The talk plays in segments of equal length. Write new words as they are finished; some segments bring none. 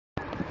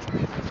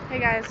Hey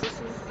guys, this is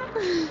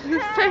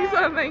say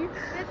something.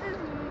 This is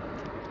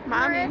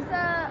Mommy.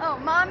 Marissa.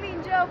 Mommy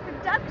Joe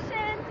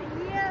Productions.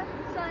 Yeah,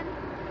 son.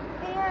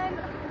 And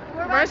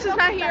we're about to Marissa's go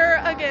not here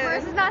festival. again.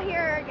 Marissa's not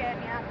here again,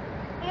 yeah.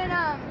 And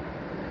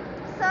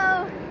so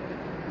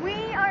we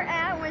are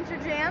at Winter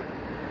Jam.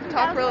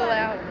 Talk really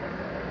loud.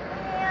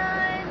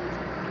 And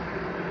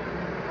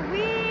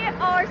we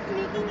are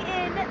sneaking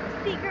in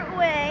secret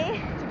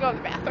way To go to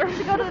the bathroom.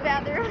 to go to the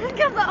bathroom.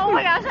 Because oh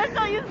my gosh, I'll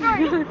tell you a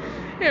story.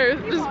 Here,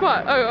 just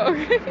spot. Oh,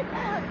 okay.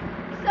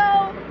 So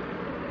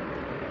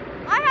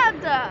I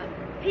had to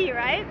pee,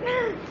 right?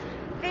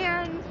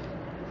 And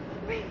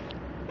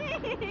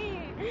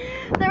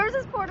there was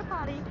this porta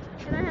potty,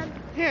 and I had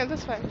Here,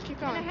 this way. Keep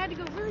and I going. had to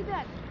go really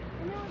bad.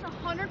 And there was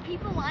 100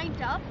 people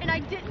lined up, and I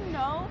didn't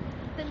know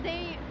that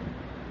they.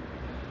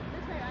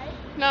 This way, right?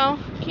 No,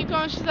 keep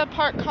going. She said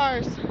park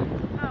cars.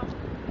 Oh,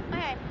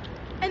 okay.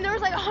 And there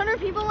was like 100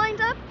 people lined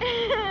up,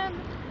 and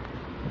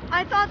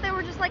I thought they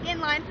were just like in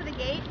line for the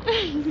gate.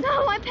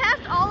 So I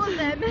passed all of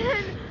them,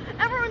 and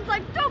everyone's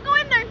like, "Don't go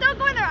in there! Don't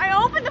go in there!" I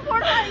opened the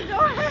porta potty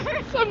door.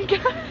 Some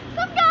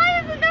guy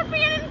is in there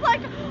peeing, and it's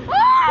like,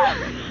 "Oh!"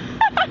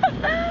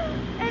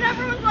 And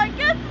everyone's like,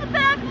 "Get to the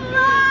back of the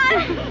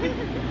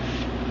line!"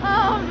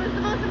 Oh, it was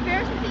the most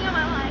embarrassing thing of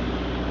my life.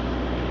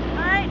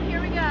 All right,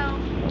 here we go.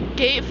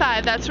 Gate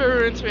 5. That's where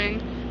we're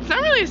entering. It's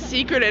not really a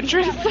secret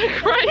entrance,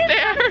 like right It's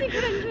there. not a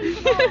secret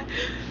entrance at all.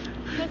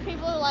 Because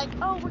people are like,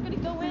 "Oh, we're gonna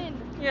go in."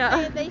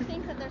 Yeah. They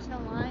think that there's no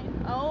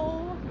line.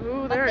 Oh.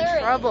 Ooh, but they're there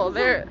in trouble.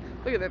 is.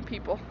 Look at them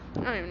people.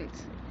 I don't even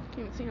can't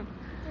even see them.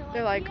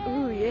 They're like, "Yay,"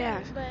 ooh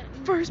yeah, but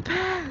first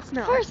pass.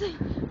 No. First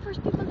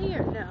people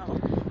here. No.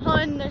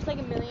 Hun, there's like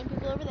a million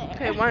people over there.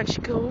 Okay, why don't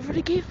you go over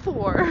to gate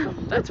 4?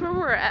 That's where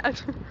we're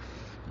at.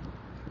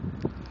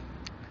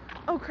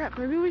 Oh crap,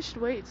 maybe we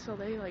should wait till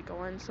they like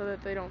go in so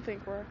that they don't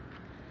think we're.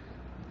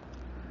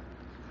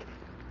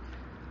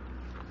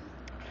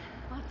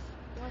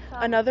 What's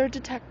up? Another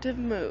detective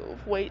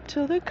move. Wait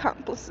till the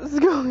accomplices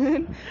go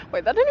in.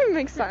 Wait, that didn't even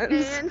make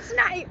sense. And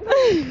snipe.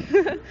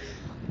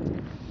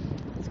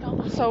 Let's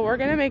go. So we're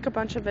gonna make a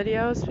bunch of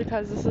videos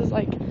because this is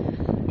like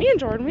me and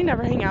Jordan. We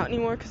never hang out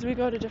anymore because we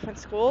go to different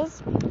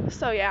schools.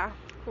 So yeah,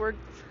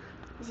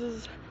 this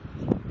is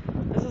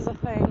a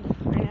thing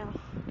right now.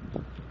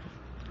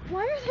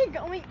 Why are they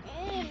going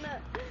in?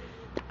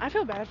 I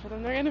feel bad for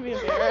them. They're gonna be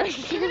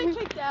embarrassed. They're gonna get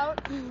kicked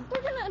out.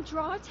 They're gonna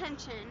draw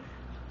attention.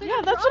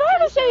 Yeah, that's what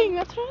I was saying.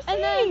 That's what I was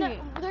saying. And then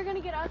they're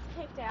gonna get us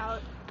kicked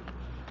out.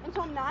 And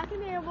so I'm not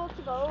gonna be able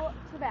to go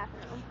to the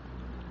bathroom.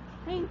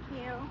 Thank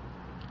you.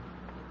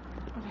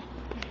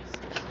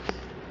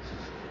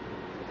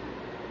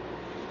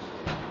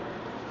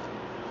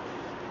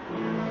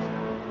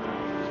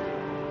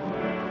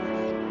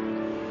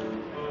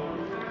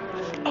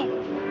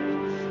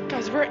 Oh,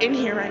 guys, we're in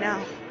here right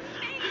now.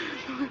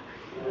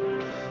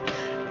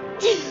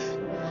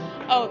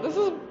 Oh, this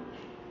is.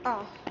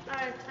 Oh.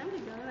 Alright, time to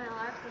go to my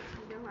lab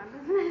to do my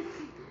business.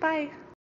 Bye.